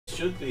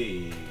should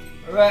be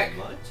Right.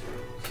 much.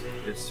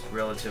 It's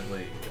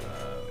relatively,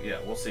 yeah,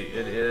 we'll see.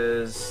 It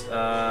is,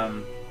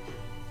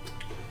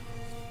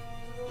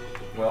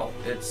 well,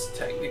 it's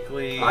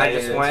technically... I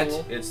just went.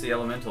 It's the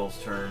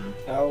elemental's turn.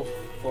 How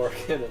far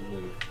can it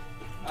move?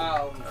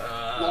 Oh,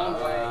 long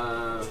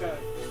way. It's got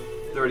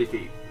 30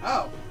 feet.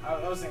 oh,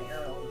 I was thinking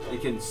aerial. It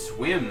can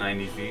swim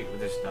 90 feet, but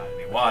there's not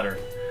any water.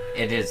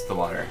 It is the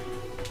water.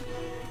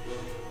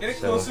 Get it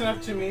close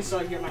enough to me so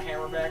I can get my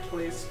hammer back,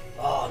 please.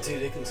 Oh,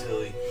 dude, they can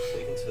totally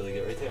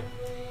get right there.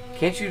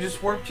 Can't you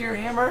just warp to your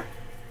hammer?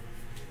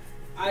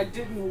 I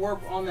didn't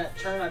warp on that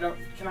turn. I don't.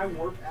 Can I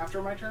warp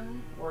after my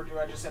turn, or do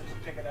I just have to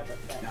pick it up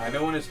at that? I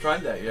no one has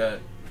tried that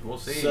yet. We'll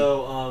see.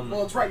 So,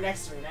 well, it's right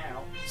next to me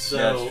now.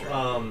 So,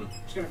 I'm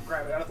just gonna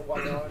grab it out of the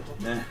water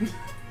elemental.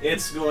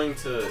 it's going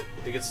to.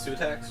 It gets 2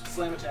 attacks.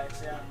 Slam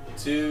attacks, yeah.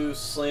 2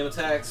 slam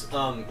attacks.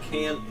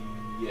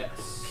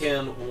 Yes.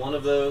 Can one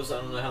of those?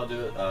 I don't know how to do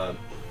it.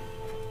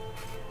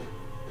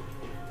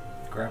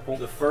 Grapple.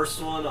 The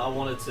first one I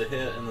wanted to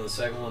hit, and then the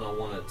second one I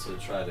wanted to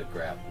try to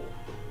grapple.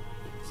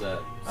 Is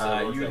that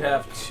you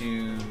have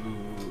to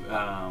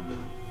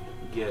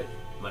get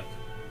like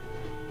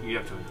you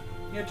have to.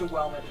 You have to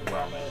whelm it.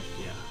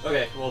 Yeah.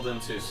 Okay, well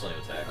then 2 slam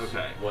attacks.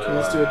 Okay. What, So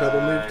let's do a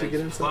double move to get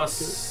inside.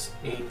 Plus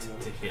 8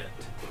 to hit.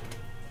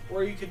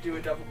 Or you could do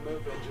a double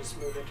move and just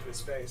move into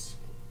his face,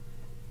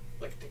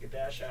 like take a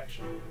dash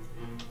action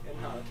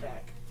and not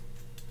attack.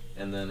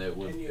 And then it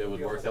would And you work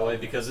go that way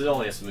whelm. because it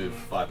only has to move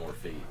 5 more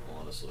feet.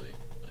 Honestly,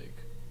 like.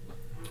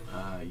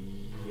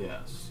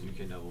 Yes, you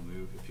can double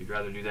move if you'd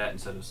rather do that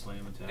instead of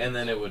slam attack. And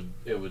then it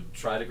would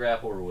try to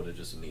grapple, or would it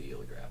just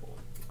immediately grapple?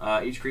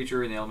 Each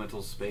creature in the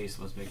elemental space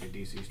must make a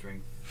DC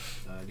strength,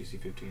 DC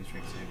 15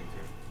 strength saving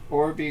throw,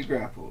 Or be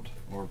grappled.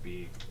 or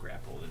be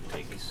grappled and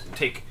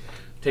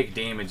take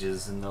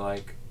damages and the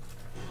like.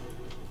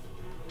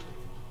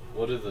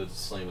 What do the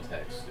slam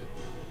attacks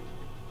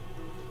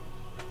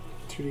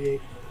do?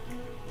 2d8.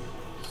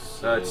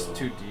 It's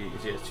 2d.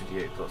 Yeah, it's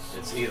 2d8 plus.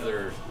 It's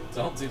either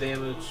don't do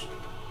damage,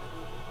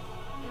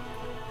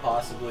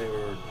 possibly,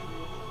 or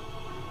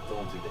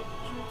don't do damage.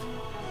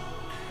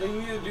 Then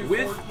you either do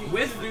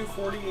do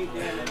 48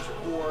 damage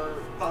or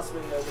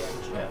possibly no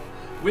damage. Yeah.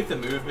 With the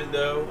movement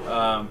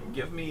though,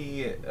 give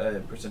me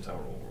a percentile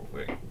roll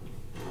real quick.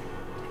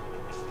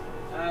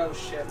 Oh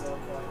shit, more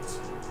coins.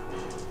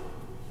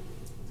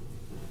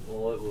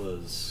 Well, it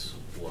was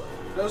what?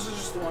 Those are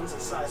just the ones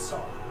that Sai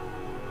saw.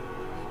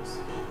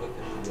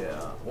 Okay.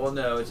 Yeah. Well,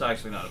 no, it's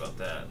actually not about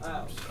that.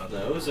 Oh. No,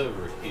 it was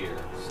over here.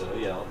 So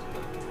yeah, I'll do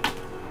that.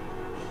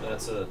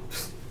 That's a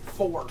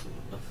 4.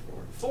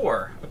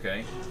 4.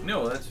 Okay.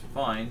 No, that's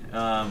fine.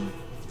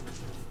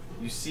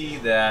 You see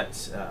that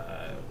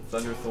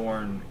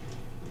Thunderthorn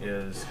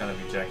is kind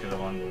of ejected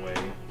along the way.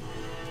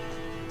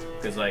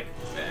 Because, like,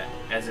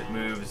 as it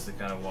moves, the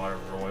kind of water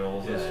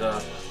roils and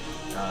stuff.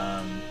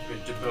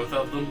 To both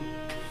of them?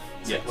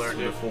 Yes,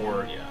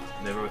 before, yeah.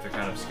 They both are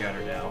kind of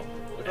scattered out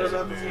as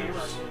it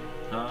moves.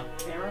 Huh?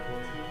 Hammer?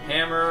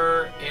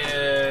 Hammer,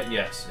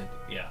 yes.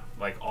 Yeah.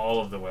 Like, all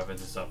of the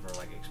weapons and stuff are,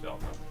 like, expelled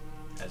from it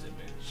as it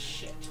moves.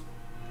 Shit.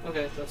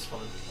 okay. That's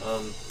fine.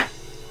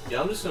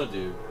 Yeah, I'm just gonna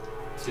do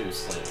 2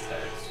 slam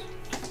attacks.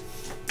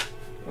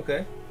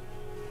 Okay.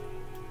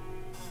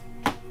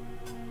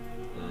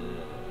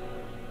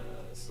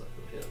 That's not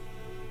gonna hit.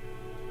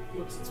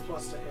 What's its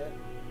plus to hit?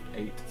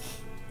 8.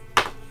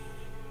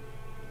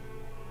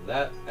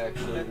 That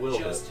actually That will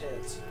just hit.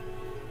 hits.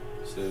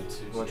 So 2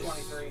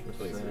 23.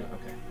 23.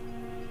 Okay.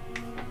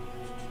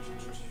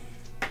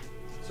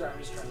 Sorry, I'm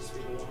just trying to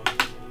speed along.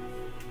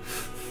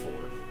 4.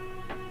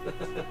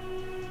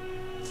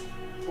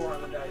 4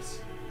 on the dice.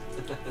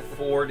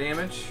 4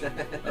 damage?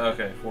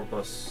 Okay, 4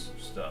 plus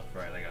stuff.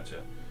 Right, I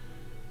gotcha.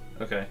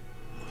 Okay.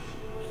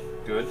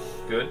 Good,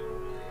 good.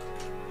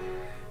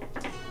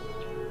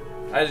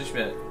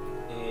 Schmidt.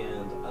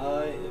 And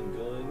I am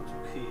going to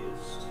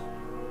cast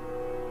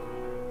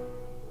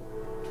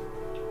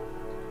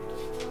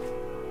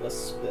a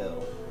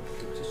spell,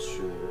 which is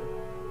sure.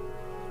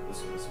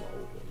 This one's not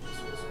open. This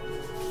one's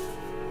open.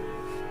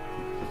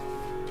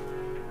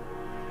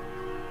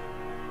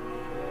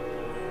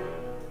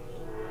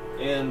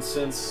 And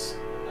since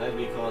I'd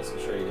be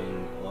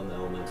concentrating on the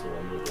elemental,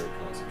 I'm going to break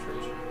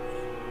concentration.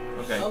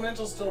 Okay.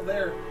 Elemental's still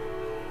there.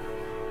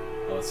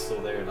 Oh, it's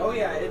still there. Oh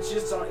yeah, it's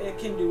just it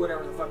can do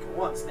whatever the fuck it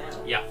wants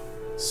now. Yeah.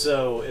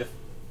 So if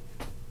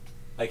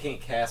I can't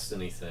cast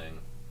anything.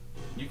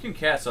 You can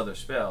cast other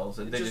spells,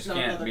 and they Just just not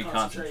can't another be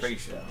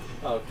concentration.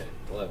 Oh, okay.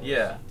 Well, that works.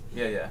 Yeah,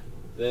 yeah, yeah.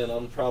 Then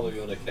I'm probably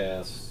going to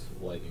cast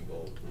Lightning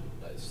Bolt,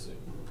 I assume.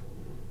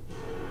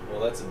 Well,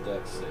 that's a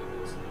dex save,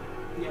 isn't it?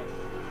 Yeah. I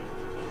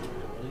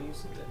want to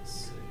use a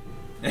dex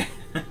save.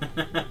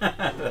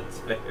 That's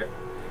fair.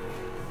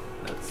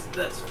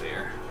 That's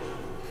fair.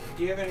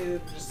 Do you have any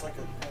just like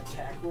an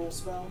attack roll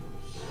spell?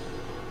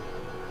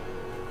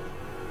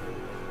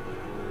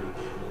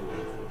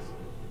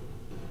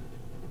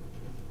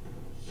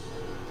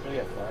 I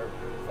got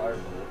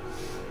Firebolt.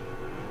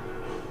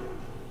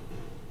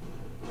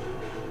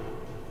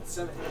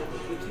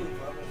 18th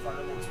level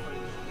firebolt's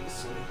pretty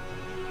decent.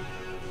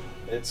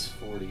 It's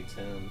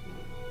 40-10.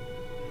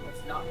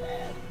 That's not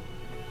bad.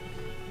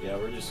 Yeah,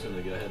 we're just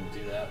gonna go ahead and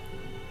do that.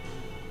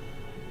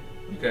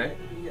 Okay.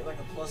 You get like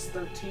a plus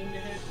 13 to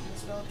hit in the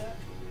spell attack.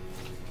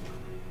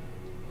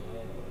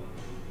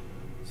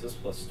 It says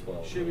plus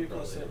 12. Should be but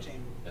plus probably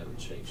 13. Haven't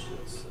changed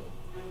it, so.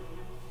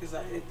 Because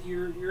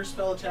your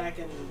spell attack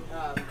and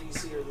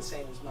DC are the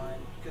same as mine.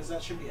 Because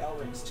that should be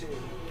Elric's too.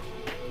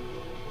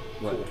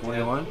 What,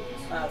 21?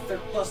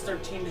 Plus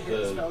 13 to hit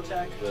the spell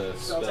attack. The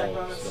spell attack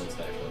bonus. Spell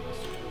attack bonus.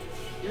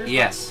 Yours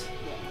Yes.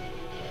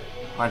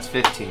 Yeah. Mine's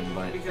 15,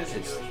 but Because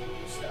it's, of your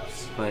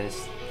stuffs. but it's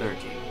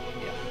 13.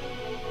 Yeah.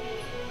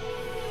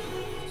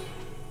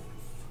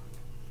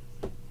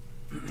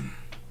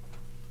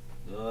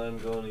 I'm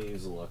going to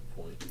use a luck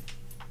point.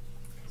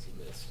 It's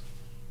a miss.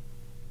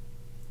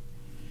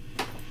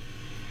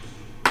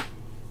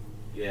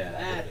 Yeah.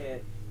 That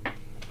hit.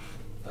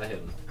 I hit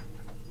him.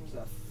 It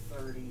was a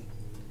 30.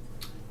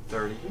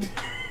 30.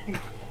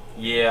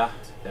 Yeah,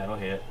 that'll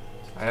hit.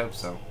 I hope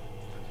so.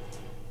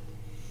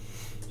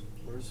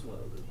 Where's my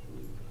other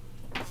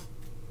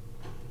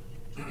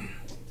blue?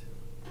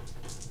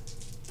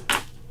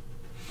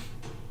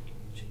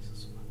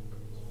 Jesus.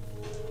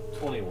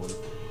 21.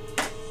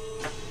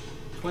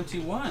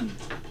 21.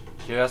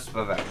 Just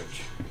above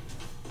average.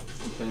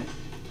 Okay.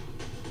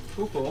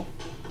 Cool.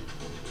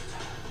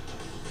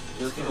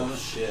 Just a moment.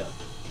 Shit.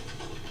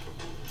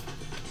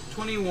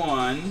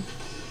 21.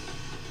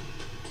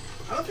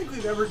 I don't think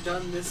we've ever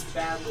done this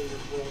badly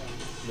with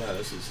rolling. No,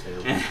 this is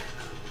terrible.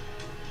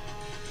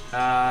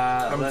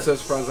 I'm Let's so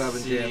surprised I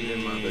haven't jammed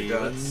in my other see,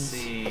 guns.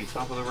 Let's see.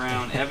 Top of the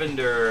round.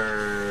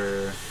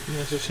 Evander.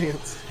 There's a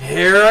chance.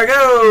 Here I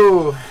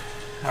go!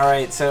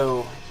 Alright,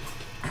 so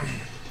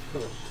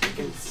You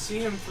can see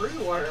him through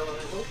the water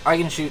level. I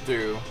can shoot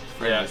through.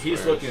 Yeah, he's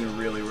squares. looking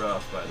really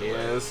rough, by the He way.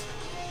 is.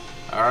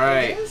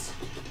 Alright, It is?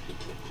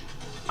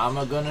 I'm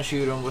gonna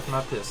shoot him with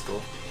my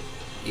pistol.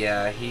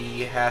 Yeah,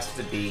 he has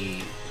to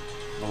be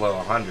below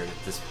 100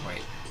 at this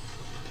point.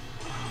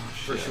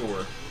 For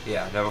sure.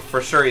 Yeah, no,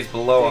 for sure he's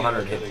below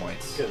 100 hit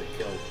points. Could have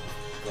killed him.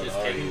 But Just I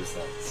already kidding. used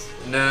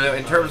that. No,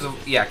 in terms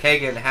of, yeah,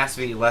 Kagan has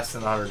to be less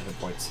than 100 hit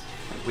points.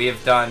 We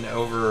have done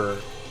over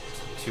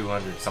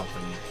 200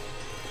 something.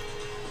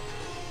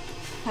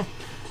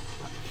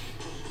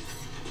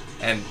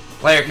 And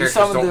player characters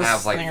summoned don't this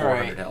have like thing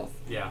 400 right. health,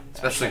 Yeah.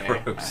 especially Okay,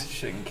 I rogues.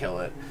 shouldn't kill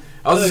it.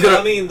 I was just I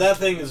gonna. mean, that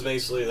thing is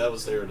basically, that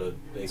was there to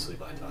basically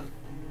buy time.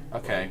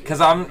 Okay,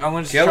 because I'm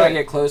gonna just Kill try it. to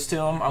get close to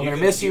him. I'm You gonna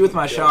can- miss you you with can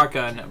my kill.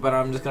 shotgun, but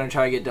I'm just gonna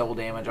try to get double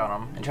damage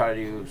on him and try to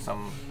do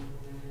some.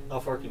 How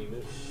far can you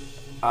move?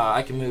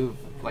 I can move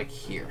like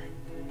here,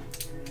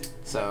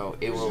 so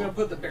it You're just gonna will.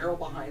 put the barrel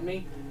behind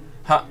me?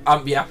 Huh,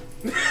 yeah,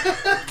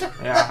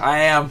 yeah, I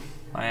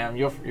am.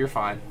 You're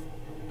fine.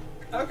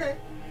 Okay.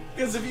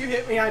 Because if you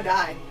hit me, I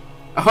die.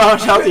 Oh, how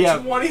much health do you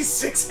have?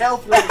 26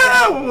 health right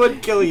now.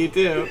 Would kill you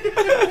too.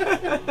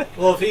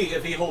 Well,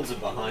 if he holds it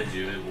behind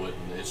you,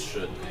 it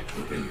shouldn't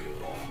actually kill you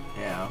at all.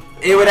 Yeah,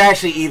 it would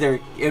actually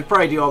it'd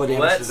probably do all the damage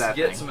to Let's that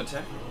get thing. some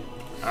attack.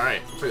 All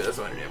right, figure this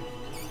one to do.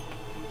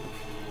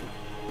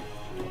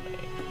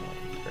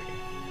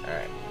 All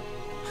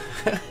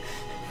right.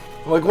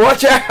 Like,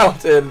 watch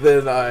out! And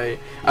then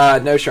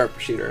no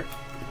sharpshooter.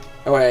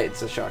 Oh wait,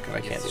 it's a shotgun. I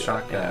can't It's do a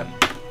shotgun.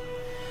 that.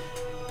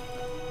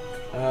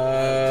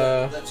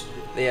 Yeah. That's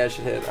Yeah, it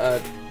should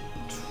hit.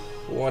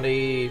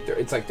 20.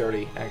 It's like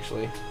 30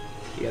 actually.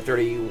 Yeah,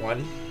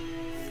 31.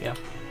 Yeah.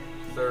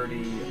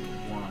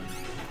 31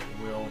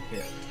 will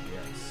hit.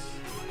 Yes.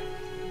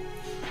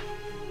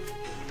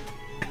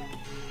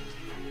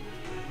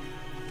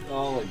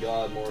 Oh my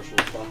god, Marshall,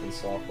 fucking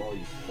softball,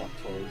 you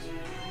fucktards.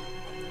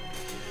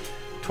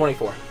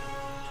 24.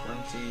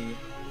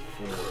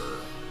 24.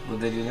 What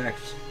did they do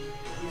next?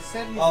 You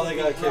said he's Oh, they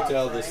got looking kicked rough,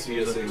 out of the right?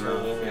 CSA Looking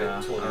rough, tournament. yeah.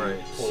 Like 20, Alright,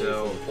 20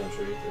 so- from the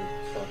country.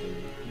 They're fucking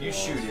You lost.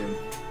 shoot him.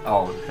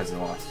 Oh, because they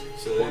lost.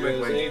 So Point there is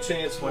blank any range-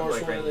 chance point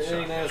Marshall blank wins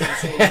range any shot. national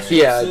championships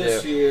Yeah, I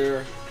this do.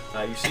 year?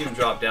 You see him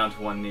drop down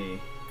to one knee,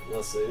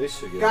 Let's say they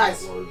should get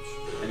Guys. that large.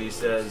 and he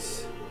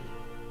says,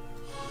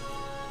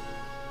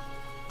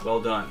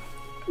 "Well done.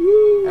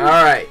 All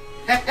right.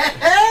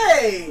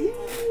 Hey!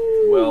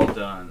 Well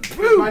done."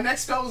 My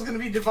next spell was gonna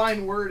be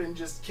Divine Word and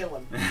just kill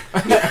him. No!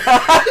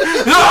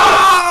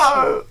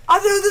 I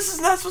know this is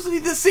not supposed to be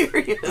this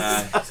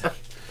serious.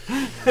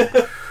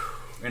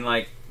 And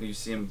like you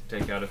see him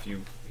take out a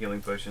few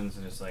healing potions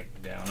and just like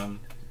down him.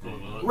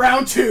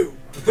 Round 2!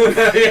 Yeah.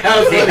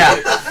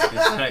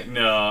 It's like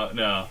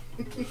no.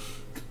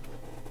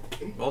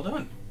 Well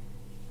done.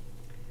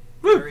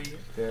 Very,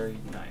 very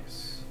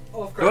nice.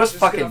 Oh, of There was it's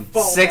just gonna fucking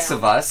fall 6 down.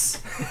 of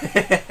us.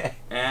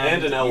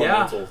 And an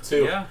elemental,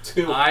 too. Yeah.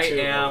 Two I two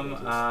am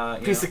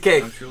elementals. Piece of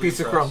cake. I'm truly Piece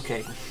of crumb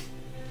impressed. cake.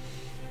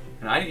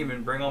 And I didn't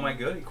even bring all my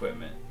good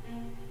equipment.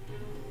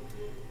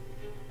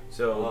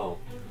 So Oh,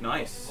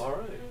 nice.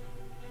 alright.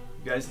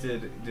 You guys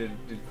did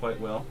quite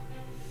well.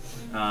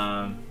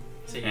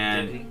 Say he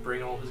And- didn't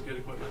bring all his good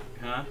equipment.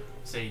 Huh?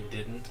 Say he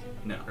didn't.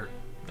 No. Or,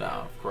 No,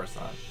 of course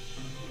not.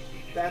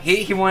 That's,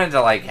 He wanted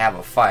to like have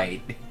a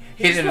fight.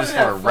 He just didn't just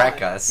wanted to want to have wreck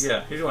fun. us.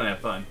 Yeah, he didn't want to have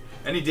fun,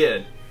 and he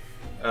did.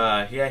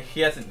 he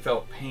hasn't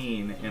felt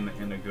pain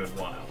in a good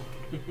while.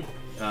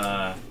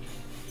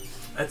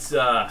 That's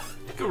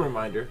Good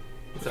reminder.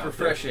 it's out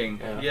refreshing.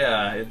 there.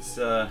 Yeah, it's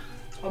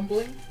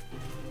Humbling.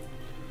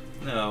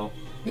 no.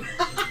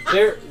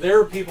 There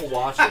are people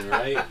watching,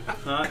 right?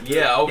 Huh?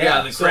 Yeah. Oh yeah.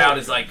 Yeah, The so- crowd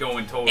is like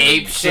going totally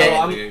Ape shit. So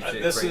totally ape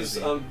shit this is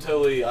crazy.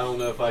 totally. I don't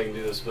know if I can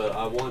do this, but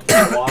I want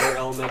the water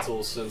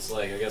elementals since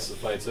like I guess the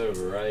fight's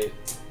over, right?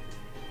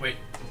 Wait,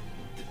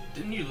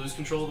 didn't you lose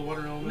control of the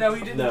water element? No,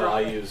 he didn't. No, drop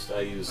I it. used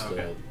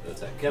Okay.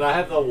 attack. Can I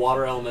have the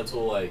water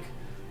elemental like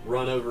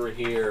run over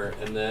here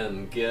and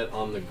then get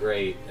on the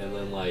grate and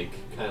then like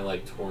kind of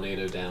like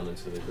tornado down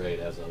into the grate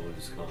as I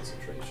lose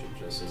concentration,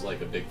 just as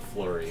like a big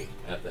flurry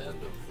at the end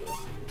of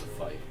the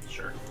fight.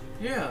 Sure.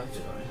 Yeah, that's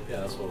fine.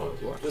 Yeah, that's what I'll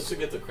do. Just to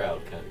get the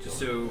crowd kind of Just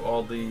going. so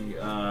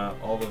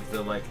all of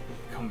the like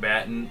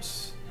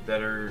combatants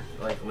that are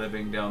like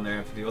living down there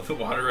have to deal with the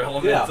water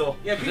elemental.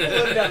 Yeah, people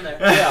live down there.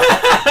 Yeah.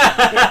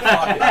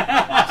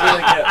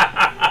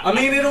 I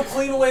mean, it'll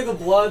clean away the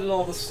blood and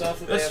all the stuff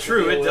that they That's have to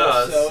true, deal it with,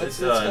 does, So it it's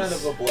does. kind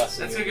of a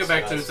blessing. Let's in go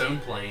back to disguise. its own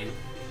plane.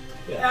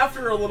 Yeah.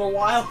 After a little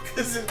while,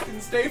 because it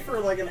can stay for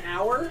like an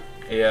hour.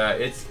 Yeah,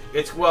 it's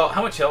well.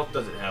 How much health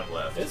does it have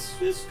left? It's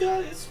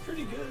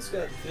pretty good. It's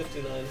got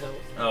 59 health.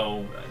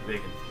 Oh, they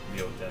can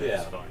deal with that.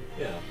 Yeah. It's fine.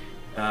 Yeah.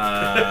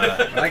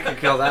 I can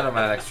kill that on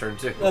my next turn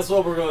too. That's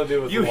what we're gonna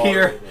do with You the water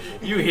hear,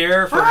 elemental. you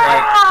hear from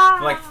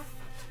like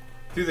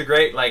through the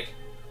grate, like,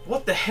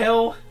 what the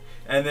hell?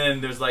 And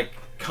then there's like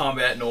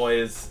combat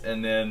noise,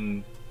 and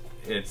then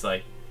it's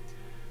like,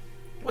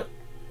 what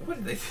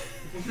did they?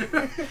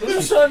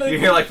 You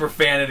hear like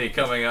profanity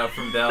coming up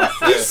from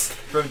downstairs,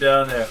 from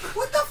down there.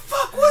 What the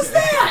fuck was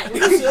that?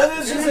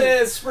 It's just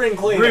a spring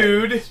cleaning.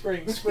 Rude.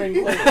 Spring cleaning.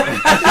 You're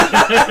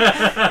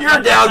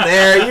down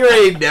there. You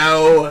already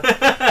know.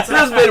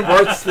 There's been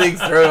worse things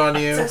thrown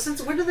on you.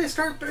 Since when did they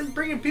start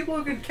bringing people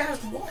who can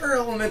cast water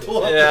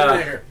elemental up Yeah. in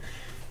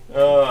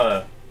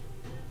there?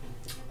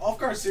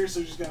 Off-guard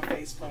seriously just gonna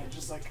faceplant,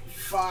 just like,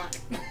 fuck.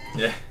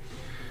 Yeah.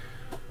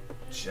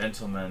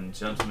 Gentlemen,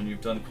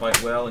 you've done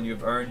quite well, and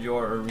you've earned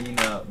your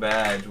arena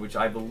badge, which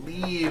I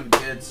believe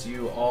gets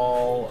you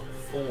all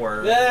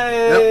 4.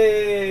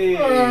 Yay!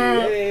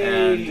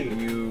 And Yay!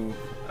 you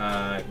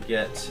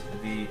get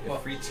the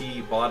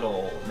Efreeti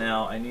bottle.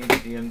 Now, I need the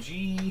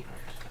DMG.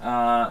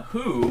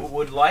 Who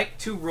would like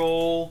to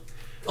roll?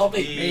 Oh,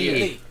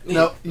 me.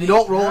 No, you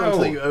don't roll No.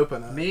 until you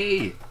open it.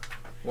 Me.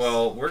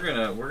 Well, we're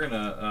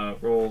gonna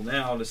roll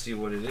now to see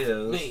what it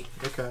is. Me.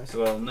 Okay.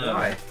 So I'll know.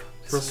 Why?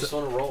 I just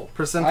want to roll.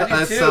 Percent. I do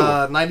It's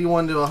too.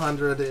 91 to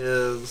 100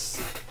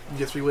 is you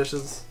get 3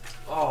 wishes.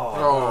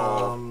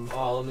 Oh,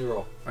 let me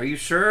roll. Are you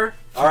sure?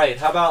 All right,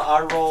 how about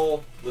I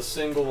roll the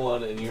single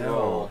one and you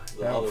roll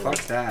the No, other fuck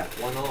one? that.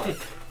 Why not?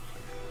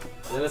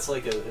 Then it's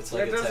like a That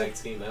doesn't- tag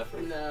team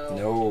effort. No.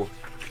 No.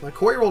 Like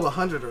Corey rolled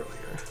 100 earlier.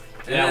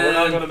 Yeah, we're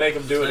not gonna make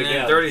him do it And then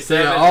again.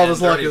 37 Yeah, all and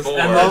his luck is- 34.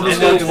 and all his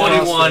And then luck is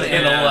 21 lost.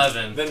 and Yeah.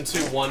 11. Then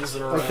 2 ones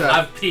in a row. Okay.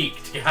 I've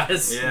peaked,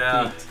 guys.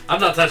 Yeah.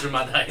 I'm not touching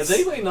my dice. Does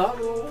anybody not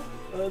roll?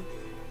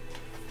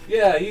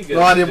 Yeah, you good.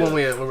 No, I you did good. when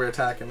we were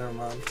attacking. Never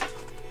mind.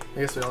 I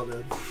guess we all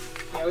did.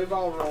 Yeah, we've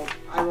all rolled.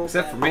 I rolled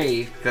Except for bad.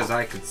 me, because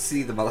I could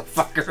see the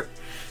motherfucker.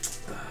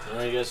 All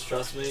right, you guys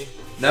trust me?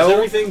 No. Is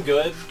everything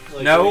good?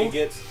 Like, No.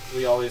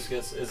 We always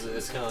get.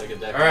 It's kind of like a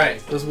deck. All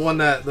right. There's one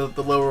that the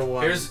lower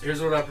one. Here's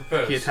what I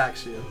propose. he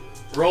attacks you.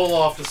 Roll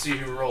off to see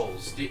who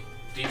rolls.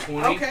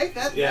 D20. Okay,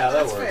 Yeah, that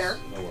that's works. fair.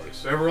 That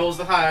works. Whoever rolls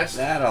the highest.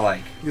 That I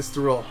like. He gets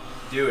to roll.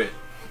 Do it.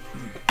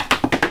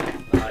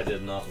 I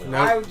did not win.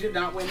 Nope. I did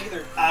not win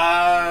either.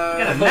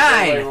 Got a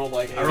I 9. rolled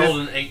like I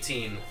rolled an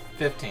 18.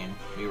 15.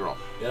 You roll.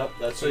 Yep,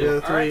 that's So you. you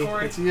got All right, 3.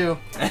 Corey. It's you.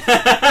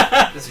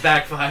 This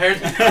backfired.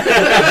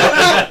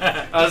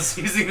 I was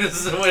using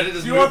this as a way to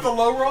just Do you want the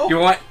low roll? You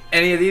want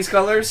any of these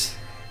colors?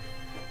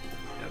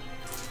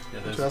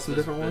 Yeah, Try some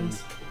different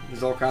ones.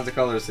 There's all kinds of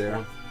colors there.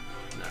 No.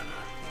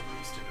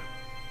 Let's do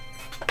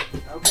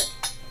it. Okay.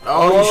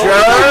 Oh, you Oh, sure?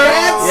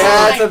 bad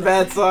Yeah, sign. it's a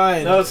bad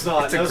sign. No, it's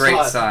not. It's a No, great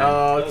not. sign. Oh,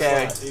 No, it's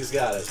okay. not. He's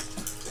got it.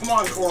 Come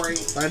on, Corey.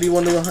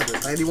 91 to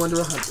 100. 91 to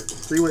 100.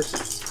 3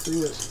 wishes. 3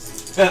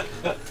 wishes.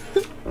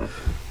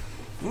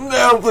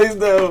 No, please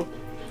no.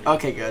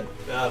 Okay, good.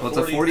 Well, it's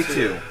a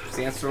 42.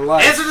 Stands for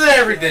life. Answer to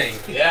everything.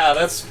 Yeah,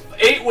 that's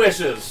 8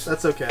 wishes.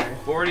 That's okay.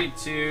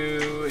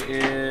 42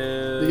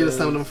 is. You get to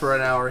summon him for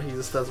an hour. He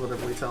just does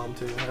whatever we tell him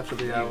to after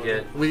the hour.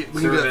 get We can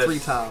do that service. 3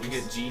 times. You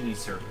get genie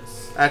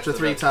service. After So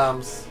 3 that's-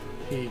 times,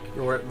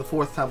 or the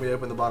 4th time we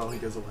open the bottle, he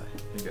goes away.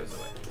 It goes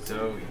away.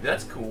 So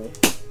that's cool.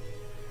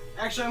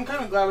 Actually, I'm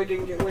kind of glad we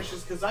didn't get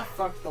wishes because I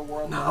fucked the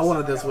world. No, last I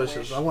wanted time those got a wishes.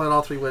 wish. I wanted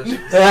all 3 wishes.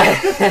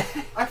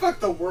 I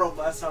fucked the world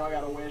last time I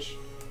got a wish.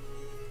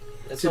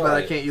 It's Too bad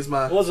alright. I can't use It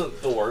my.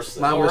 wasn't the worst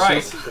thing. My All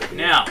wishes. right.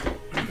 Now,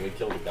 We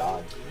killed a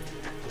god.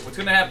 what's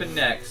going to happen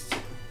next?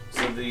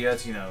 So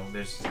there's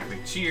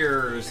big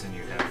cheers, and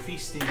you have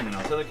feasting and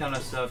all this other kind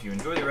of stuff. You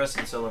enjoy the rest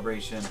of the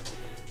celebration,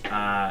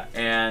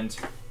 and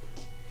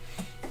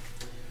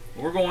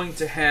we're going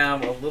to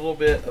have a little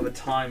bit of a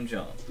time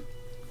jump.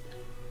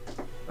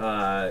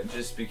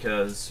 just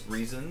because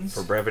reasons.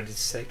 For brevity's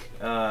sake.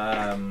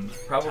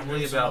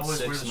 Probably about Always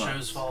 6 where the shows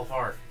months. fall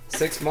apart.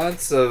 6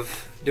 months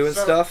of doing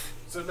So- stuff.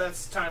 So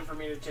that's time for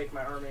me to take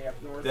my army up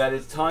north. That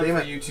is time Damn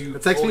for it. you to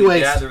It takes me fully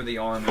waste. gather the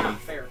army.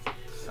 Fair.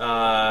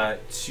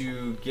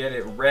 To get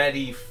it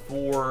ready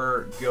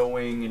for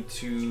going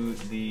into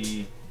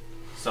the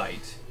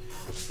site.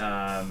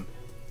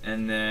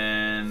 And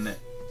then,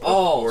 of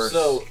course,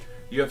 so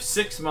you have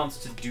 6 months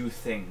to do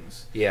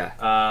things. Yeah.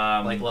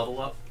 Like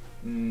level up,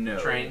 No.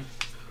 train.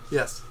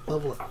 Yes,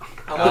 level up.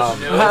 how much?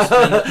 You know,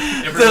 spend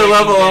every To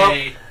level waking up.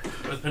 day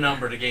with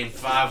Penumbra to gain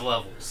 5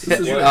 levels. This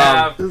is, You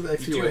have, this is you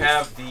actually do waste.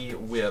 have the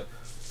whip.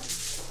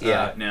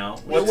 Yeah. Now.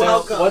 What You're town?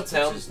 welcome. What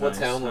town? Which is What nice,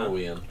 town huh? were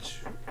we in?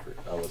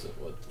 I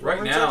wasn't. What? Right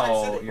We're in now,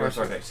 Sartec City. you're in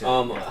Sartec City.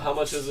 How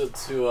much is it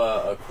to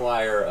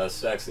acquire a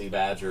sexy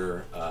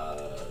badger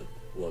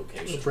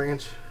location?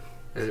 branch.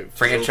 Is it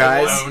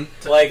franchise? Own.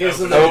 Like,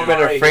 isn't there Open one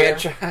a already here?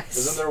 franchise.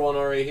 Isn't there one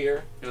already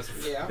here?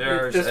 Yeah.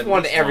 There's Just at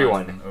one least to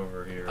everyone.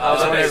 over here. Oh,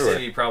 Sartec everywhere.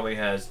 City probably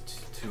has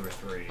 2 or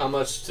 3. How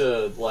much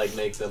to like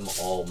make them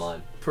all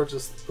mine?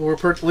 Purchase, or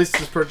at least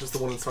just purchase the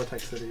one in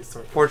Sartec City.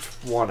 Which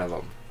one of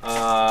them?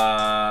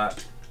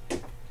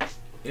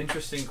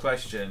 Interesting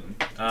question.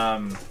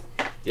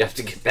 You have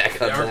to get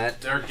back on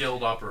that. They're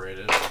guild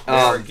operated. They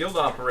are guild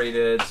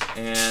operated,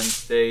 and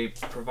they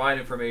provide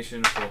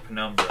information for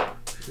Penumbra.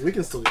 We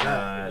can still do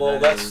that. Well,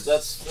 That that's- is-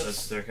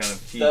 that's- their kind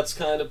of key. That's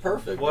kind of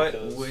perfect. What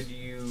because, would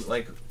you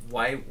like?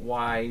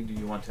 Why do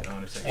you want to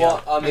own a second?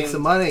 Well, I Make mean,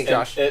 some money.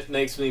 it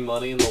makes me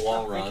money in the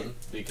long run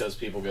because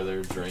people go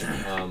there to drink.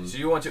 So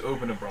you want to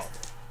open a brothel?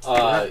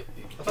 Uh,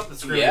 I thought the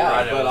Screaming yeah,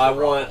 Rhino but was I a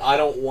problem. want. I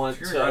don't want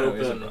Fury to Rhino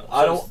is a open. brothel.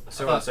 I don't.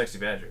 So are Sexy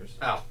Badgers.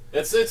 Ow.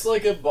 It's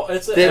like a.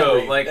 It's a No,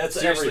 every, like that's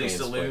seriously, every man's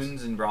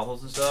saloons and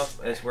brothels and stuff.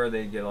 That's where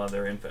they get a lot of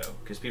their info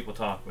because people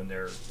talk when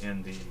they're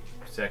in the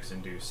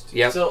sex-induced. place.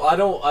 Yep. So I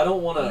don't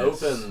want to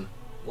Yes. open.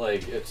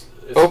 Like it's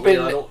Open weird.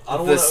 I don't the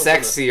wanna open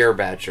sexier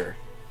badger.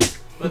 it.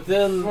 But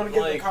then You want to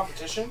give them like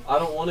competition? I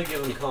don't want to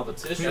give them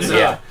competition.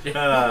 Yeah.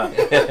 No.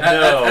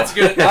 That's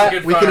good. That's a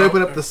good. We can fire.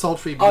 open up the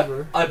sultry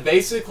beaver. I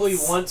basically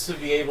want to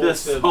be able The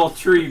to.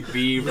 sultry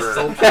beaver.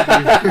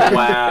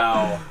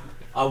 Wow.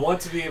 I want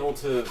to be able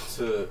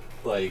to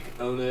like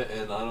own it,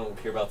 and I don't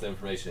care about the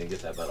information and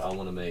get that, but I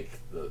want to make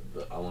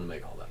I want to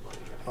make all that money.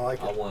 I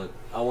like it.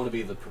 I want to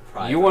be the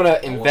proprietor. You want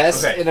to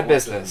invest Okay. in a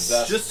business.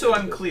 invest Just so in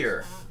I'm business.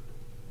 clear,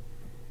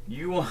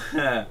 you want,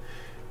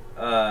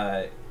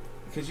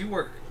 because you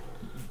work,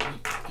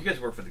 you guys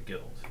work for the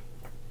guild,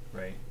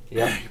 right?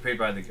 Yeah. You're paid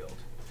by the guild.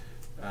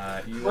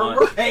 You We're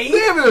want. paid. We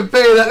haven't been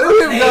paid that.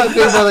 We have not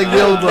paid by the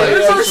guild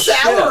Here's our like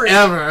salary.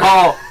 ever.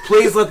 Oh,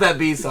 please let that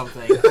be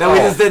something that we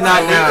just did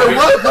not At know.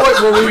 what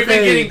point were we We've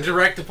been getting paid?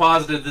 direct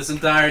deposited this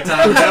entire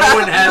time. No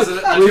one has a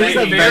We To just be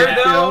have fair bank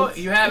though, accounts.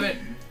 you haven't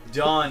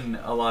done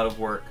a lot of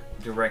work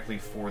directly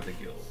for the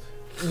guild.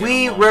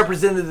 We Yeah.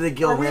 represented the Are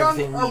guild we in on?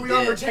 everything Are we we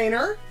on did.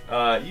 retainer?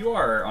 You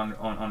are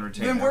on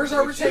retainer. Then where's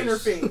our which retainer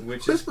is- fee?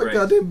 Which is Where's my great.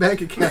 goddamn bank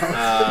account?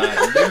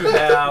 You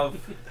have.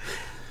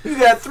 You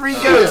got 3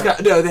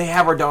 goats. No, they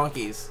have our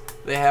donkeys.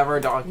 They have our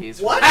donkeys.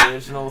 from What? The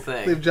original Leave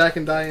thing. Jack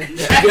and Diane.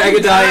 Jack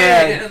and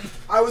Diane.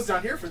 I was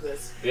not here for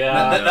this.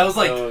 Yeah, That was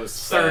like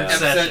sad. third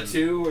session. Episode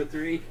 2 or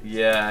 3.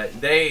 Yeah,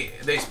 they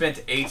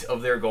spent 8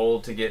 of their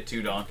gold to get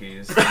 2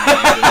 donkeys. And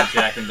they named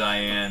Jack and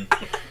Diane.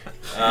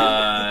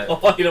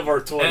 Light of our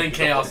 20. And then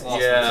Chaos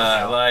lost.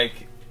 Yeah,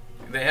 like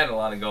they had a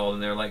lot of gold,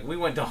 and they're like, "We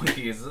want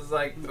donkeys." It's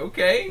like,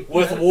 okay,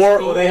 With that's war,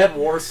 cool. they had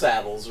war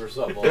saddles or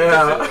something. like Yeah.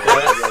 that.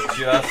 That's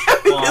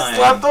just We just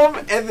left fine.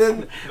 them, and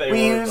then They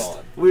we were used. gone.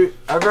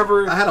 I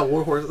remember. I had a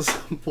warhorse at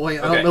some point.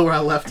 I Okay. don't know where I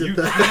left You it.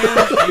 Though.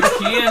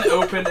 can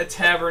open a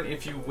tavern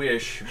if you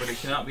wish, but it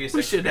cannot be a We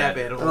sexy should have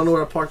bed. I don't animals. know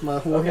where I parked my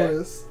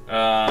horse.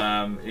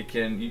 It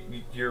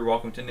can. You're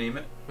welcome to name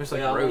it. It's like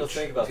Yeah, a I'm gonna roach.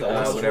 think about Yeah, that.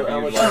 How much, whatever how,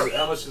 you much, like.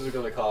 how much is it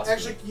going to cost?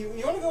 Actually, me?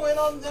 you want to go in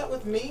on that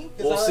with me?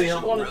 We'll Because see I how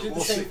actually want to do the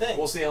we'll same see, thing.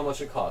 We'll see how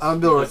much it costs. I'm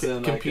building a because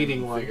then competing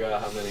I can one. Figure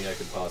out how many I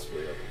could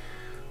possibly open.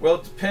 Well,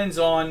 it depends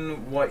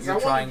on what 'Cause you're I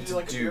wanted trying to to do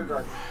like a beer do.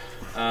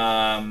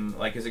 garden.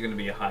 Like, is it going to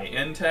be a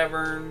high-end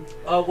tavern?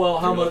 Well,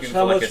 how You're much? looking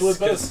How for, like, much a would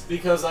skip- both?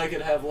 Because I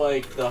could have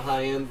like the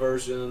high-end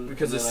version.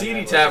 Because a and then I seedy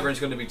have, tavern is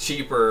going to be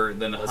cheaper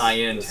than a Let's-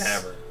 high-end let's-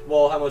 tavern.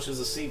 Well, how much is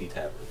a seedy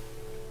tavern?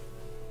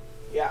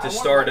 Yeah, I To want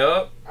start my-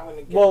 up, I'm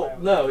gonna get Well,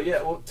 my- no,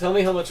 yeah. Well, tell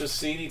me how much a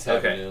seedy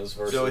tavern Okay. is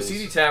versus. so a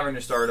seedy tavern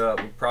to start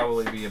up would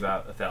probably be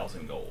about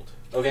 1,000 gold.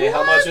 Okay,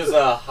 how much is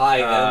a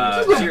high-end?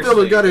 Uh, Just seriously,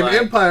 build a goddamn like-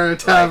 empire in a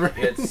tavern.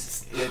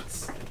 Like,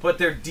 but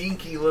they're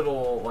dinky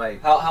little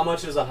like how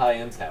much is a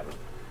high-end tavern?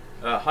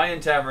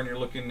 high-end tavern. You're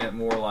looking at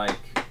more like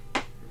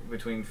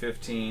between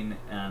 15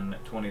 and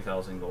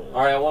 20,000 gold.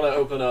 All right, I want to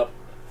open up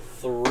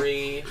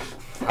 3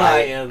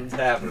 high-end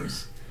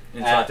taverns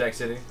In At- Sartec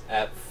City.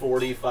 at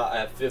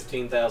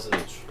 15,000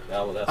 each.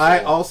 That's I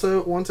all.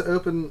 also want to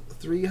open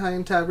 3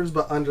 high-end taverns,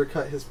 but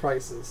undercut his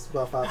prices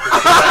by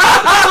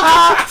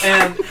 5%.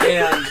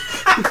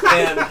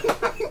 and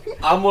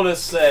I'm gonna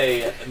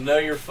say, no,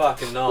 you're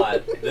fucking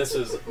not. This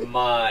is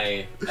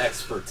my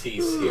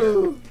expertise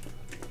here,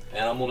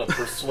 and I'm gonna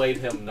persuade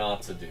him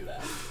not to do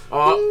that.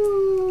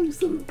 Oh, you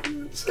son of a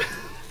bitch.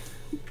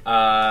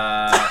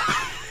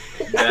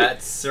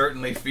 That's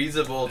certainly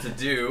feasible to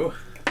do.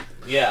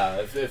 Yeah,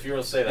 if you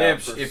want to say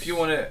that. If you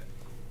want to...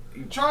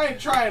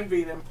 Try and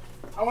beat him.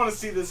 I want to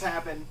see this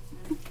happen.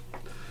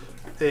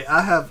 Hey,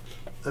 I have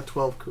a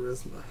 12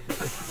 charisma.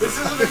 This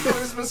isn't a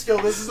charisma skill.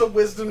 This is a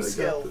wisdom I got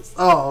skill. this.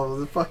 Oh,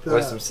 then fuck that.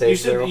 Wisdom up. save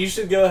zero. You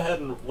should go ahead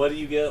and what do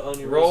you get on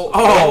your Roll,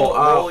 wisdom?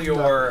 roll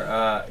your...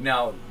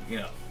 now, you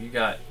know, you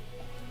got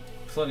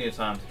plenty of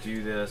time to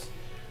do this.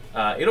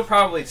 It'll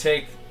probably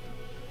take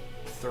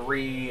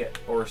 3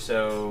 or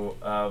so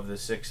of the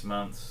 6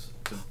 months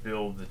to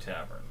build the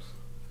taverns.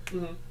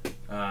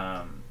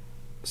 Mm-hmm.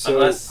 So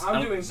unless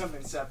I'm doing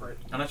something separate.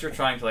 unless you're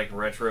trying to like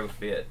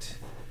retrofit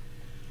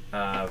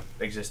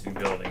existing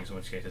buildings, in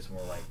which case it's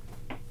more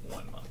like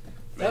 1 month.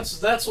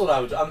 That's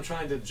what I'm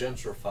trying to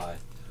gentrify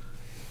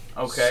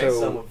Okay, So-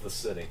 some of the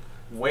city.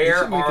 where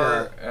should make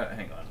are?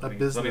 Hang on. A let me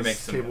business make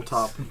some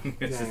tabletop notes. game.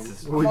 This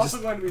is We I'm just-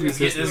 also going to be this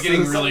It's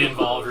getting really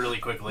involved really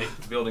quickly.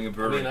 building a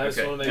brewery. I just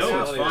okay. wanna make No,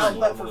 sure it's that fine.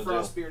 outlet for I'm gonna do.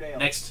 Frostbeard Ale.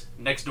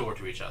 Next door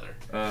to each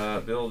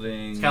other.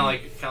 Building. It's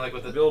kind of like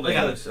with the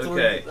buildings.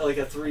 Okay. Like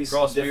a three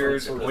Crossbeard.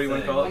 different sort of What do you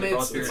want to thing. call I it? mean, The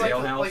it's Crossbeard like,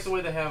 Ale House. like the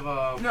way they have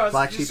No, it's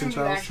Black just Sheep in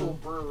gonna be an actual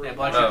Charleston? brewery. yeah,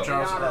 Black Oh. Sheep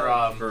Charleston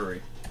Not or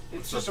brewery.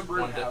 It's just a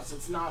brew house.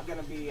 It's not going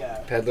to be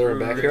a... Peddler in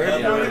Brewery.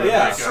 backyard.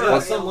 Yeah, sure.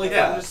 that's something like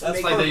Yeah, that.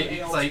 that's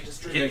like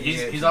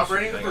he's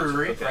operating a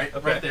brewery Okay, right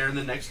okay. there, and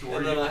then next door.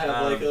 And then I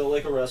have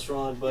like a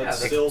restaurant, but Yeah,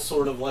 still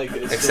sort of like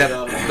it's Except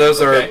still got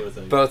those are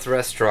everything. both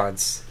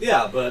restaurants.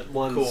 Yeah, but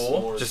one's Cool.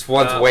 more Just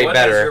one's way what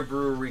is your better.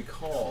 brewery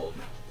called?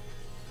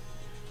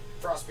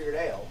 Frostbeard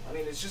Ale. I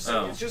mean, it's just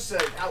Oh. it's just an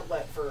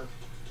outlet for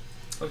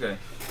Okay.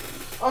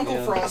 Uncle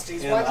And-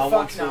 Frosty's. and Why the I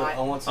want fuck to, not? I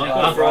want to Uncle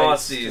buy rights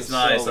Frosty's, to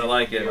nice, sell I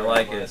like it, beer I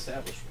like at my it.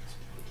 establishments.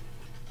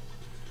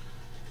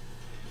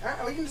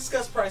 Alright, we can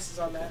discuss prices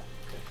on that.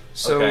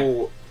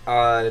 So,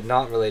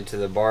 not related to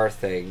the bar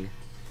thing.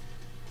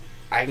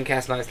 I can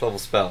cast 9th level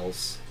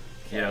spells,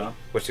 Yeah.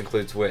 which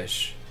includes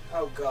Wish.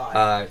 Oh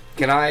god.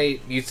 Can I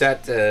use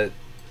that to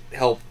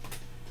help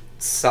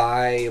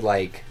Sai,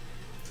 like,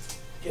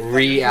 Get that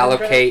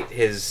reallocate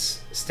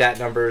his stat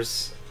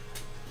numbers?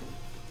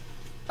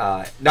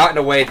 Not in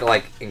a way that,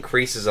 like,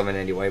 increases them in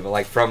any way, but,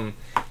 like, from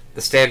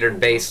the standard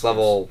base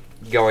level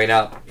going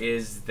up.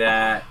 Is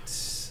that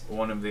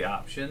one of the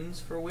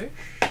options for Wish?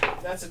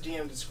 That's a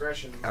DM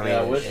discretion. I mean,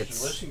 Yeah, wish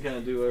it's- you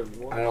can do whatever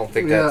you want. I don't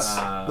think Yeah. that's...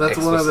 That's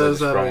one of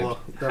those explicitly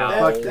that'll How-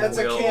 fuck you. That's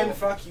a Will- can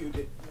fuck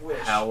you wish.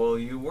 How will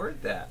you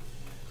word that?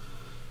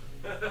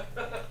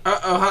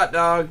 Uh-oh, hot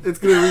dog. It's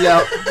gonna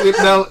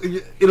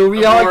it'll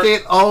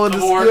reallocate all of the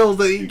Abort. skills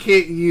that you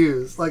can't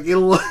use. Like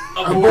it'll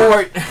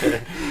Abort.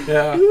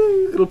 Yeah.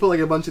 it'll put like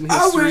a bunch in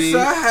history.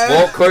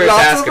 Well, Claire's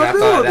asking. I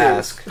thought I'd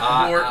ask.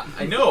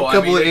 I know. A couple I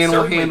of mean, it's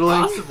animal certainly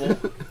handling. possible.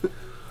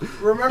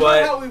 Remember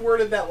But- how we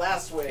worded that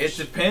last wish? It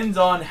depends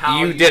on how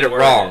You did it word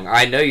wrong.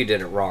 I know you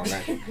did it wrong.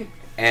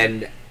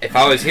 And if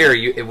I was here,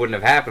 it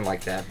wouldn't have happened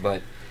like that.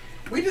 But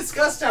We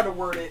discussed how to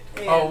word it,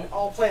 and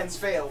all plans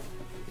failed.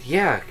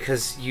 yeah,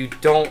 because you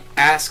don't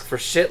ask for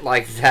shit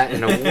like that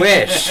in a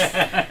wish.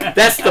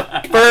 That's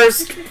the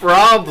first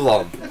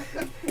problem.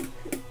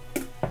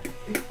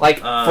 Like,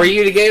 for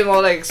you to gain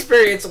all that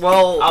experience,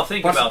 well, I'll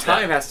think bunch about of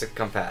time that. has to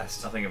come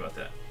past. I'll think about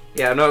that.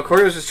 Yeah, no,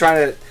 Corey was just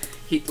trying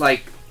to...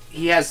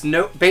 He has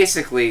no...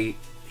 Basically,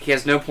 he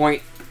has no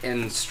point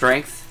in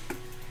strength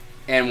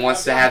and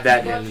wants to have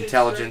that in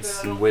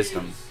intelligence and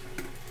wisdom.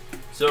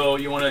 So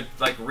you want to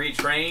like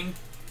retrain?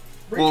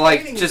 Well,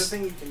 like, Retraining just- is a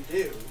thing you can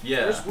do.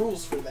 Yeah. There's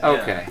rules for that.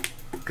 Okay.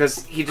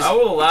 Because he just... I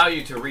will allow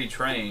you to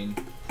retrain.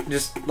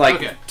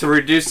 Okay. To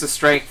reduce the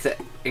strength to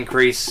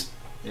increase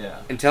Yeah.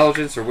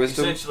 intelligence or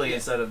wisdom. Essentially,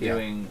 instead of Yeah.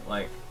 doing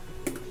like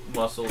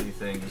muscly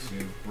things,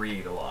 you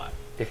read a lot.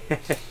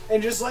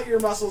 And just let your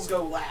muscles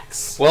go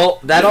lax. Well,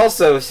 that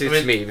also suits I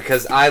mean- me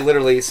because I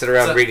literally sit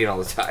around So- reading all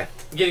the time.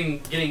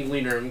 Getting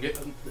leaner. I'm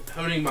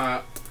honing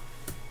my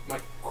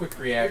quick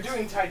You're react.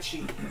 doing Tai Chi.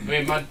 I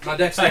mean, my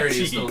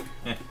dexterity is Tai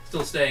Chi.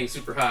 still staying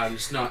super high. I'm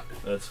just not.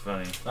 That's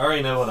funny. I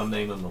already know what I'm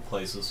naming the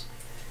places.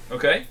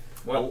 Okay.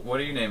 What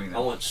are you naming I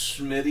them? want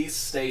Schmitty's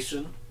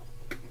Station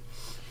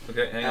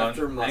Okay, hang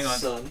after on. my hang on.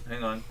 son.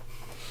 Hang on.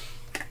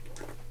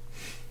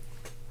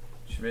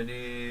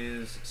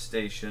 Schmitty's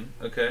Station.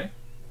 Okay.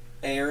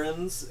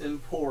 Aaron's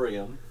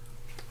Emporium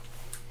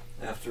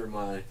after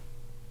my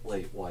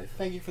late wife.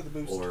 Thank you for the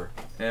boost. Or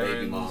baby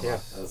Aaron's mama, Yeah.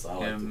 as I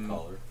like to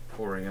call her.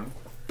 Emporium.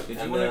 Did you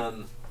And want to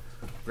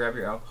then, grab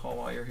your alcohol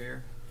while you're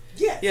here?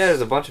 Yes. Yeah,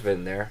 there's a bunch of it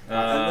in there. and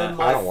then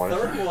I my don't want it.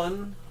 third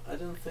one, I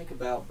didn't think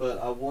about, but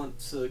I want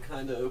to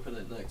kind of open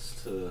it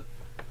next to,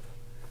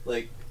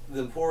 like,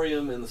 the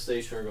Emporium and the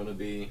station are going to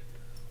be,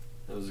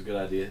 that was a good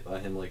idea by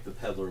him, like the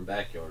Peddler and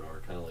Backyard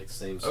are kind of like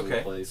same sort Okay.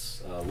 of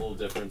place, a little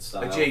different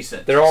style.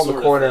 Adjacent. They're all in sort the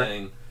of corner.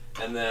 thing.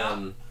 And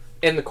then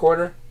In the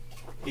corner?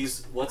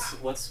 he's, what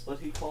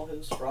he call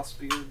his?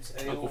 Frostbeard's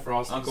Ale? Uncle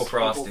Frost. Uncle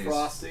Uncle Frosty's.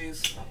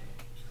 Frosties.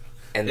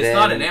 And It's then,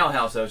 not an ale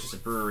house though. It's just a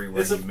brewery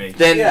where It's you a- make.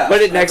 Then Yeah,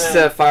 put it and next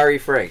then- to Fiery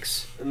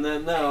Frank's. And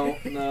then, no,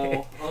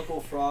 Uncle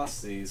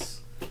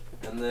Frosty's.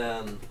 And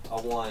then I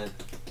want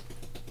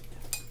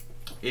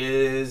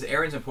Is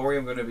Aaron's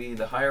Emporium going to be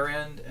the higher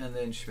end, and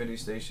then Schmitty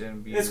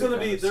Station be It's going to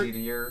be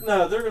seedier?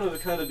 No, they're going to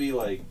kind of be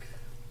like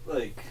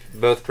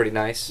Both pretty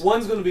nice.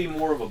 one's going to be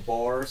more of a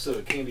bar, so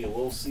it can be a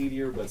little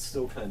seedier, but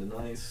still kind of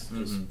nice.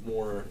 Just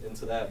more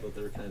into that, but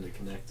they're kind of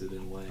connected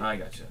in a way. I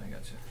gotcha.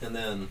 And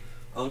then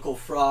Uncle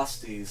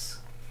Frosty's.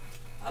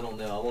 I don't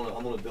know.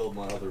 I'm gonna build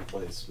my other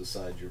place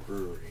beside your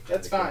brewery.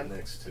 That's fine.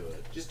 Next to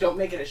it. Just don't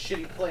make it a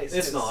shitty place.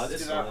 It's not.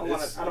 It's not.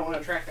 I don't want to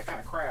attract that kind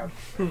of crowd.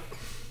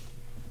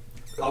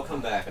 I'll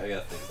come back. I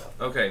gotta think about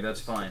that. Okay,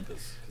 that's fine.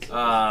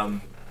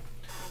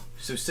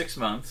 So 6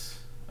 months,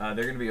 they're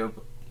going to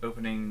be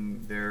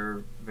opening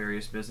their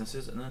various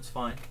businesses, and that's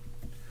fine.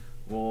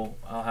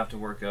 I'll have to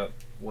work up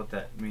what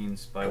that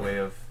means by way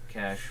of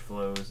cash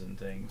flows and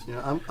things.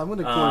 Yeah, I'm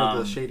gonna corner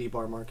the shady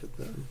bar market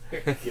then.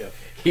 Yeah.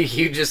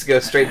 You just go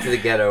straight to the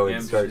ghetto and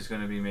Am's start. is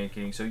going to be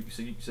making. So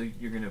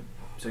you're going to.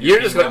 So You're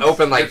just gonna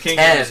open like your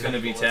kingdom 10. is going to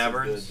be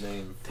taverns. Good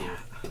name for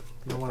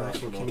No one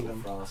actual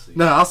kingdom. Frosty.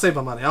 No, I'll save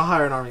my money. I'll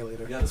hire an army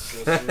later. You got a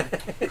sister?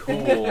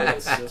 Cool. got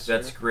a sister?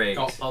 That's great.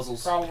 Golf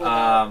puzzles. Probably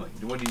not.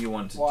 What do you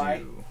want to Why?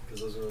 do? 'Cause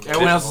those are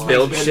Everyone else is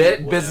Build making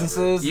shit?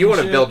 businesses. You want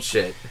want to build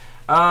shit.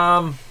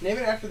 Name it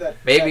after that.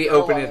 Maybe that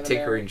girl open I a met.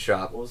 tinkering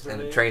shop What was her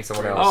and name? train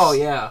someone else. Oh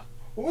yeah,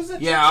 What was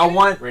that? yeah. chick's I name?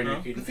 want.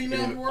 The female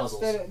dwarf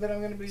that I'm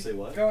going to be Say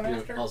what? going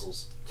after.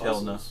 Puzzles.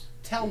 Telna.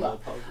 Telna.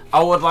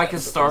 I would like to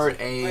That's the start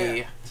puzzle.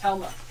 a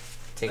Telna.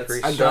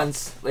 Tinkering a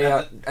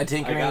shop. a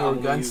tinkering I got- or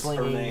I'm gonna use her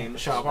gunslinging name.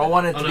 shop. I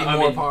want it to Oh, be no, I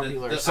more mean,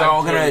 popular, the- so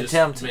I'm gonna totally just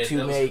attempt made- to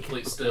that was a make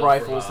complete steal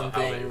rifles from, and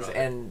Outlander, things, right?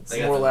 and They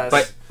got more or the- less.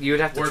 But you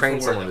would have to Word train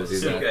for word, someone to that do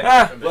was that. okay.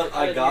 Ah. But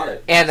I got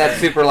it. And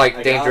that's super like I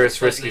got dangerous,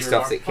 it. risky Like,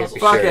 stuff that can't be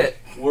Fuck shared. it.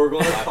 We're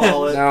going to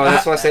call it. No,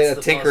 that's why I say That's a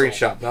the tinkering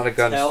puzzle. shop, not a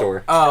gun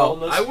store. Oh,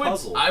 Telna's I would-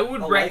 puzzle. I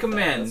would like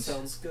recommend- That. That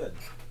sounds good.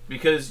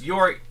 Because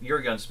you're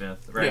a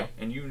gunsmith, right? Yeah.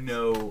 And you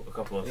know a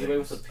couple of Anybody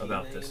things with a P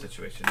about name? this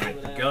situation. Name Right?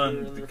 an The actor gun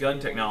in the their gun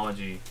family?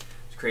 technology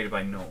is created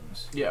by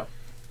gnomes. yeah.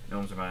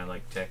 Gnomes are my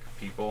like tech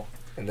people.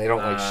 And they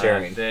don't like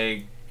sharing.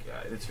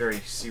 It's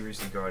very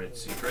seriously guarded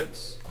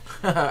secrets.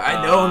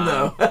 I know him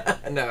though.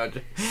 No,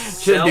 should do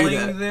Selling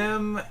that.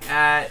 them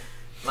at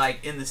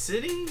like in the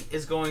city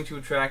is going to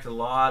attract a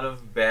lot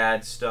of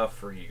bad stuff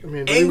for I you.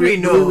 mean, Angry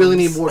do we really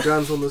gnomes. need more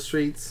guns on the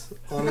streets?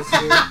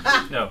 Honestly,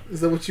 No.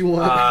 is that what you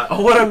want? I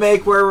want to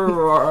make where we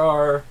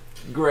are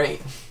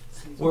great.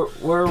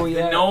 Where are we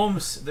The at?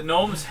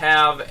 gnomes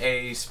have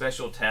a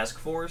special task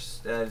force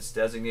that is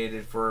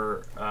designated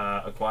for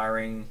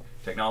acquiring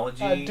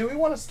technology. Do we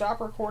want to stop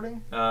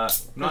recording? Not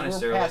We're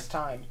necessarily. past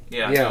time.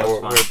 Yeah, Yeah,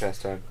 no, we're it's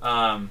past time.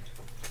 fine.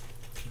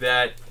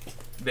 That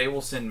they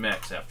will send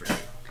mechs after you.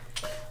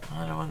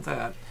 I don't want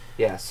that.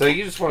 Yeah, so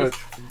you just want to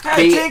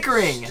Hey,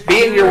 tinkering.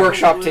 be in your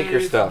workshop, tinker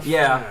stuff.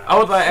 Yeah, I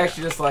would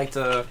actually just like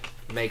to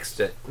Makes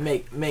it.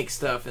 make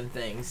stuff and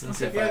things, and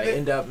see if Yeah, I they-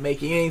 end up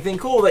making anything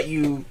cool that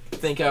you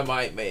think I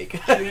might make.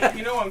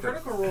 You know, on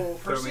Critical Role,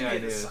 Throw first me you need a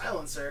ideas.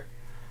 silencer.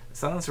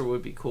 Silencer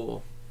would be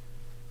cool.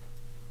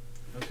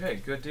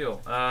 Okay, good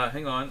deal.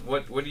 Hang on.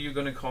 What are you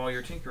going to call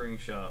your tinkering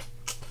shop?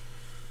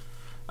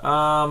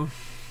 I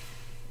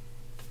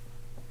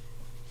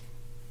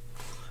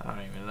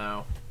don't even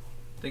know.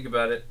 Think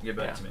about it. Get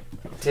back Yeah. to me.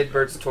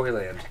 Tidbird's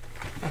Toyland.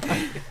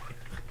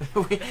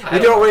 we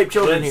don't rape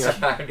children here.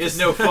 Is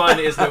no fun.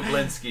 Is no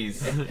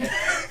Blinsky's.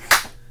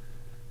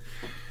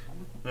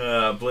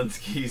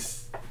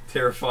 Blinsky's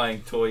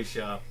terrifying toy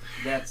shop.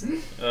 That's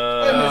it.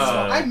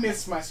 Uh, I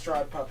miss my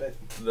Strahd puppet.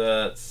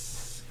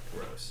 That's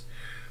gross.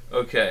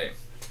 Okay.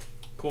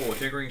 Cool.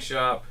 Tinkering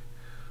shop.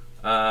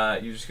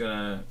 You're just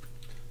gonna.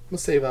 I'm gonna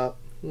save up.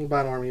 I'm gonna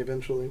buy an army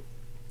eventually.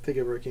 Take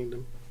over a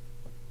kingdom.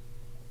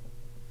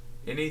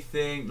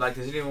 Anything like?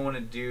 Does anyone want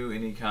to do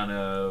any kind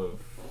of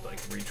like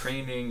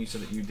retraining? You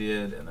said that you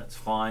did, and that's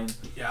fine.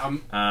 Yeah,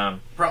 I'm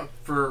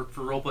for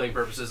role playing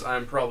purposes.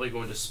 I'm probably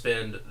going to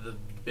spend the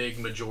big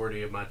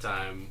majority of my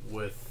time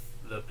with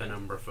the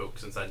Penumbra folk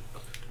since I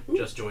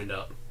just joined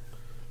up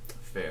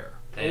Fair.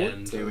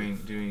 and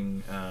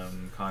Doing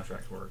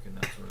contract work and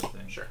that sort of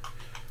thing. sure.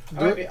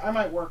 I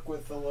might work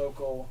with the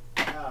local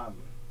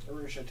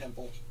Arusha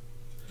temple.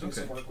 Do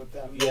some Okay. work with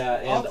them. Yeah,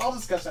 and I'll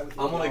discuss that with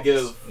you. I'm gonna in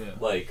give office. Yeah.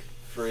 like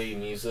free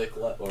music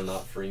or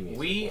not free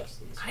music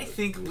lessons. I but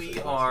think music we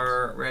lessons.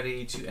 are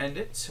ready to end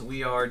it.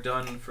 We are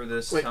done for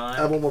this Wait, I have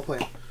time. one more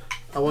plan.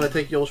 I want to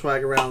take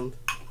Yolschwag around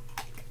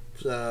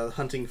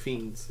hunting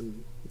fiends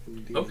and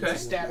demons Okay. and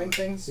Stabbing whatnot.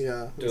 things.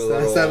 Yeah, Do a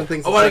little- stabbing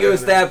things. I want to go and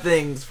stab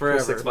things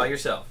forever. six By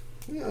yourself.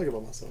 Yeah, I'll go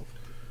by myself.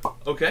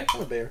 Okay.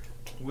 I'm a bear.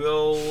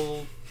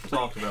 We'll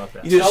talk about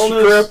that. You just Tell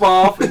us- strip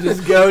off and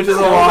just go to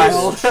the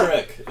wild.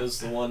 Trick is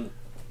the one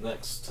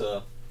next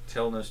to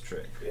Telna's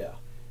trick. yeah.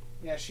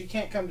 Yeah, she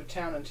can't come to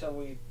town until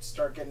we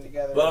start getting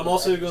together. But I'm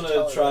also I can just gonna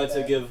tell her try about to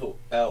that. give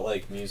out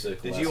like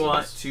music. Did lessons. you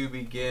want to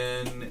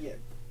begin Yeah.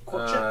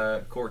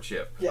 Courtship?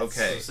 courtship? Yes.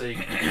 Okay. So you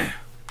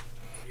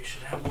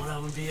should have one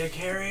of them be a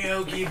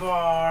karaoke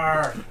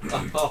bar.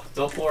 Oh,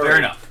 don't worry. Fair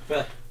enough.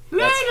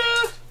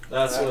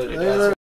 That's what. Later.